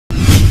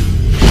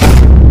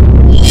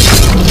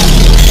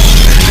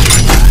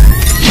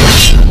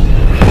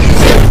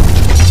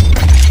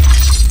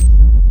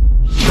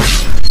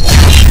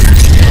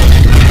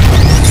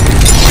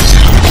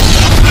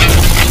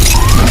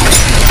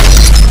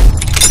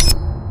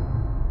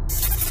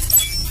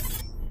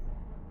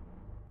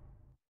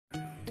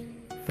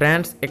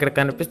Friends ఇక్కడ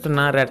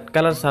కనిపిస్తున్న red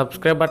colour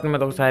subscribe button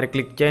మీద ఒకసారి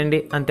క్లిక్ చేయండి.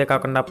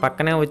 అంతేకాకుండా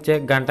పక్కనే వచ్చే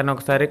గంటను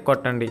ఒకసారి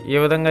కొట్టండి. ఈ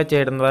విధంగా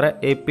చేయడం ద్వారా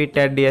ఏపీ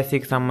టెట్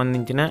డిఎస్సికి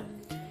సంబంధించిన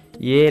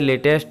ఏ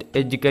లేటెస్ట్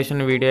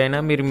ఎడ్యుకేషన్ వీడియో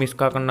అయినా మీరు మిస్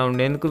కాకుండా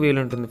ఉండేందుకు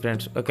వీలుంటుంది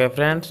ఫ్రెండ్స్. ఓకే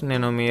ఫ్రెండ్స్,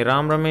 నేను మీ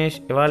RamRamesh.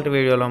 ఇవాళ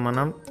వీడియోలో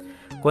మనం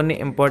కొన్ని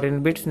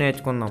ఇంపార్టెంట్ బిట్స్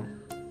నేర్చుకుందాం.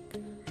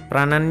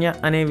 ప్రణన్య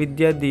అనే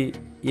విద్యార్థి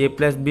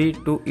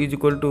a+b2 =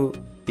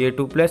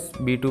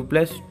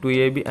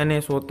 a2+b2+2ab అనే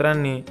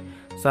సూత్రాన్ని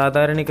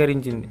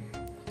సాధారణీకరించింది.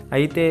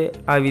 అయితే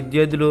ఆ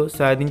విద్యార్థులు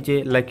సాధించే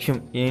లక్ష్యం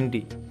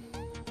ఏంటి?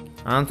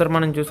 ఆన్సర్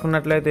మనం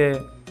చూసుకున్నట్లయితే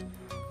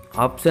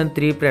option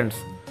 3 friends,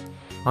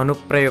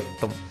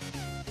 అనుప్రయుక్తం.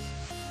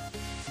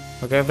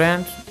 Okay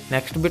friends,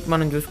 next bit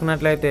మనం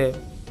చూసుకున్నట్లయితే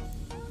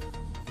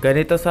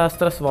గణిత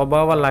శాస్త్ర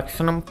స్వభావ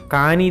లక్షణం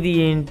కానిది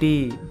ఏంటి?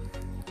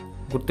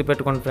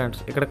 గుర్తుపెట్టుకోండి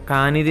ఫ్రెండ్స్, ఇక్కడ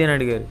కానిది అని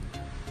అడిగారు.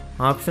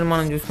 ఆప్షన్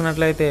మనం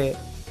చూసుకున్నట్లయితే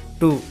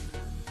 2,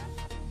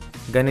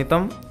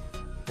 గణితం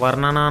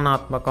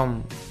వర్ణనాత్మకం.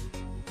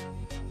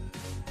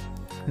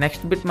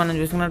 నెక్స్ట్ బిట్ మనం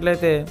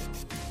చూసుకున్నట్లయితే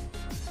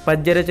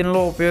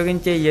పద్యరచనలో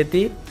ఉపయోగించే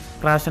యతి,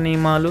 ప్రాస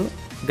నియమాలు,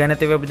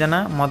 గణిత విభజన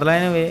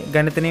మొదలైనవి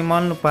గణిత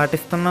నియమాలను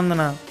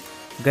పాటిస్తున్నందున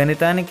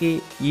గణితానికి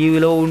ఈ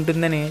విలువ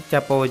ఉంటుందని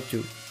చెప్పవచ్చు.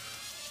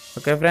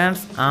 ఓకే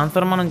ఫ్రెండ్స్,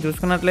 ఆన్సర్ మనం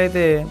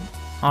చూసుకున్నట్లయితే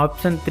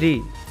ఆప్షన్ 3,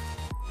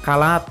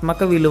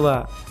 కళాత్మక విలువ.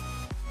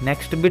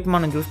 నెక్స్ట్ బిట్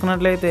మనం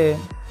చూసుకున్నట్లయితే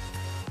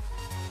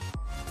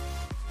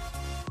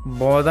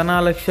బోధనా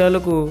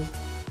లక్ష్యాలకు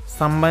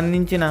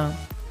సంబంధించిన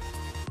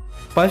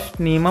ఫస్ట్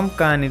నియమం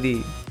కానిది.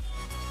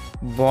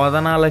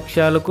 బోధనా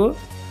లక్ష్యాలకు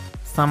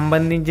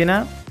సంబంధించిన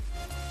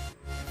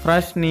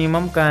ఫస్ట్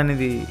నియమం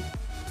కానిది.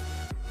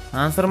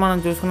 ఆన్సర్ మనం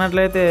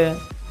చూసుకున్నట్లయితే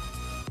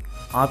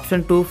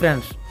ఆప్షన్ 2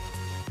 ఫ్రెండ్స్,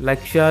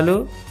 లక్ష్యాలు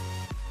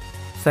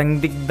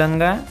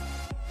సందిగ్ధంగా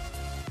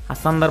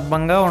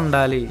అసందర్భంగా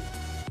ఉండాలి.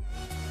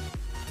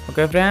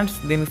 ఓకే ఫ్రెండ్స్,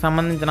 దీనికి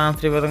సంబంధించిన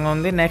ఆన్సర్ ఈ విధంగా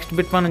ఉంది. నెక్స్ట్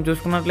బిట్ మనం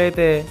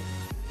చూసుకున్నట్లయితే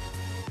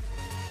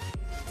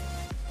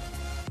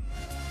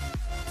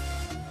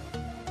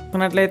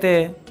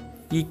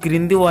ఈ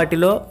క్రింది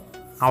వాటిలో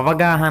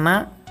అవగాహన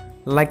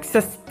లక్ష్య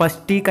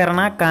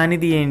స్పష్టీకరణ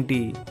కానిది ఏంటి?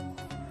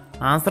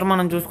 ఆన్సర్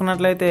మనం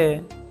చూసుకున్నట్లయితే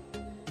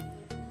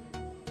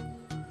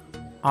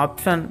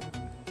ఆప్షన్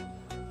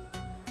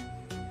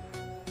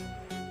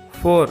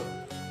 4,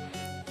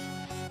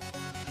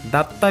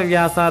 దత్త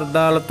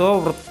వ్యాసార్థాలతో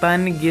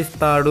వృత్తాన్ని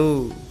గీస్తాడు.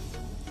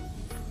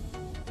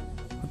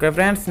 ఓకే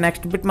ఫ్రెండ్స్,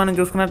 నెక్స్ట్ బిట్ మనం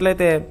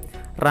చూసుకున్నట్లయితే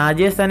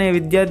రాజేష్ అనే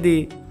విద్యార్థి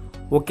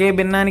ఒకే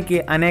భిన్నానికి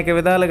అనేక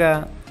విధాలుగా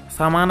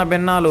సమాన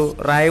భిన్నాలు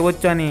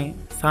రాయవచ్చు అని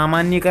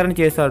సామాన్యీకరణ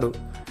చేశాడు.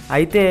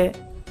 అయితే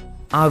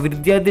ఆ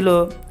విద్యార్థిలో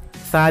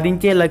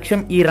సాధించే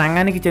లక్ష్యం ఈ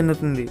రంగానికి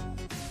చెందుతుంది.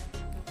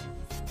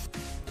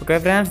 ఓకే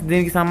ఫ్రెండ్స్,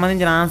 దీనికి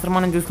సంబంధించిన ఆన్సర్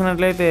మనం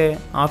చూసుకున్నట్లయితే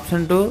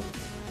ఆప్షన్ 2,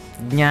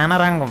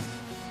 జ్ఞానరంగం.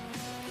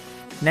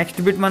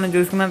 నెక్స్ట్ బిట్ మనం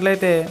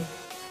చూసుకున్నట్లయితే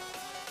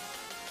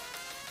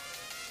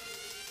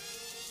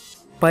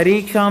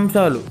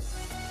పరీక్షాంశాలు,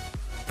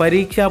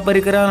 పరీక్షా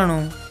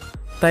పరికరాలను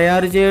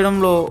తయారు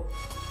చేయడంలో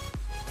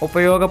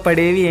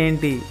ఉపయోగపడేవి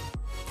ఏంటి?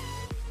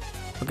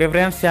 ఓకే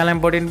ఫ్రెండ్స్, చాలా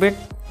ఇంపార్టెంట్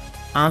బిట్.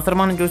 ఆన్సర్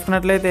మనం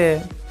చూసుకున్నట్లయితే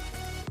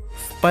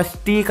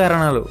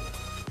స్పష్టీకరణలు.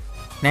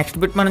 నెక్స్ట్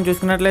బిట్ మనం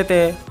చూసుకున్నట్లయితే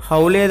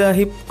హౌ లేదా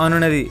హిప్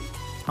అనున్నది.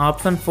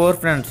 ఆప్షన్ 4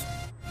 ఫ్రెండ్స్,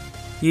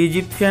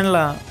 ఈజిప్షియన్ల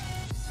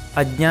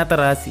అజ్ఞాత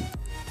రాశి.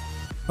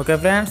 ఓకే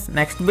ఫ్రెండ్స్,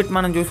 నెక్స్ట్ బిట్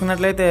మనం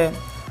చూసుకున్నట్లయితే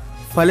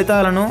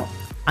ఫలితాలను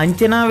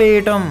అంచనా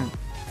వేయటం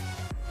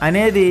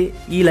అనేది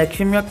ఈ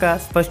లక్ష్యం యొక్క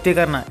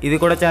స్పష్టీకరణ. ఇది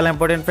కూడా చాలా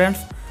ఇంపార్టెంట్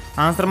ఫ్రెండ్స్.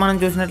 ఆన్సర్ మనం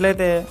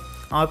చూసినట్లయితే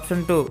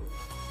ఆప్షన్ 2,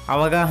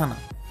 అవగాహన.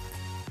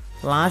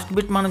 లాస్ట్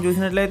బిట్ మనం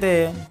చూసినట్లయితే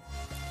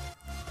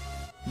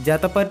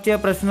జతపరిచే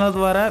ప్రశ్నల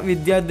ద్వారా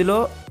విద్యార్థిలో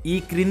ఈ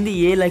క్రింది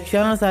ఏ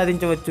లక్ష్యాలను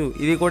సాధించవచ్చు?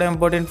 ఇది కూడా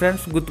ఇంపార్టెంట్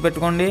ఫ్రెండ్స్,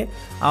 గుర్తుపెట్టుకోండి,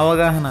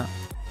 అవగాహన.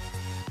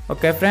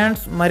 ఓకే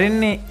ఫ్రెండ్స్,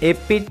 మరిన్ని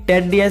ఏపీ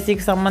టెట్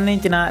డిఎస్సికి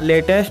సంబంధించిన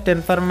లేటెస్ట్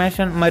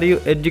ఇన్ఫర్మేషన్ మరియు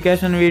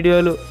ఎడ్యుకేషన్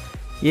వీడియోలు,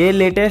 ఏ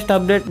లేటెస్ట్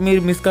అప్డేట్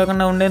మీరు మిస్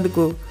కాకుండా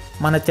ఉండేందుకు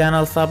మన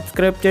ఛానల్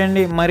సబ్స్క్రైబ్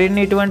చేయండి.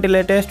 మరిన్ని ఇటువంటి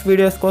లేటెస్ట్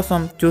వీడియోస్ కోసం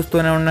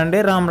చూస్తూనే ఉండండి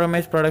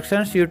RamRamesh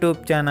productions YouTube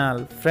channel.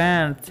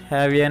 Friends,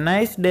 have a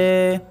nice day.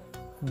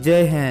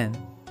 జై హింద్.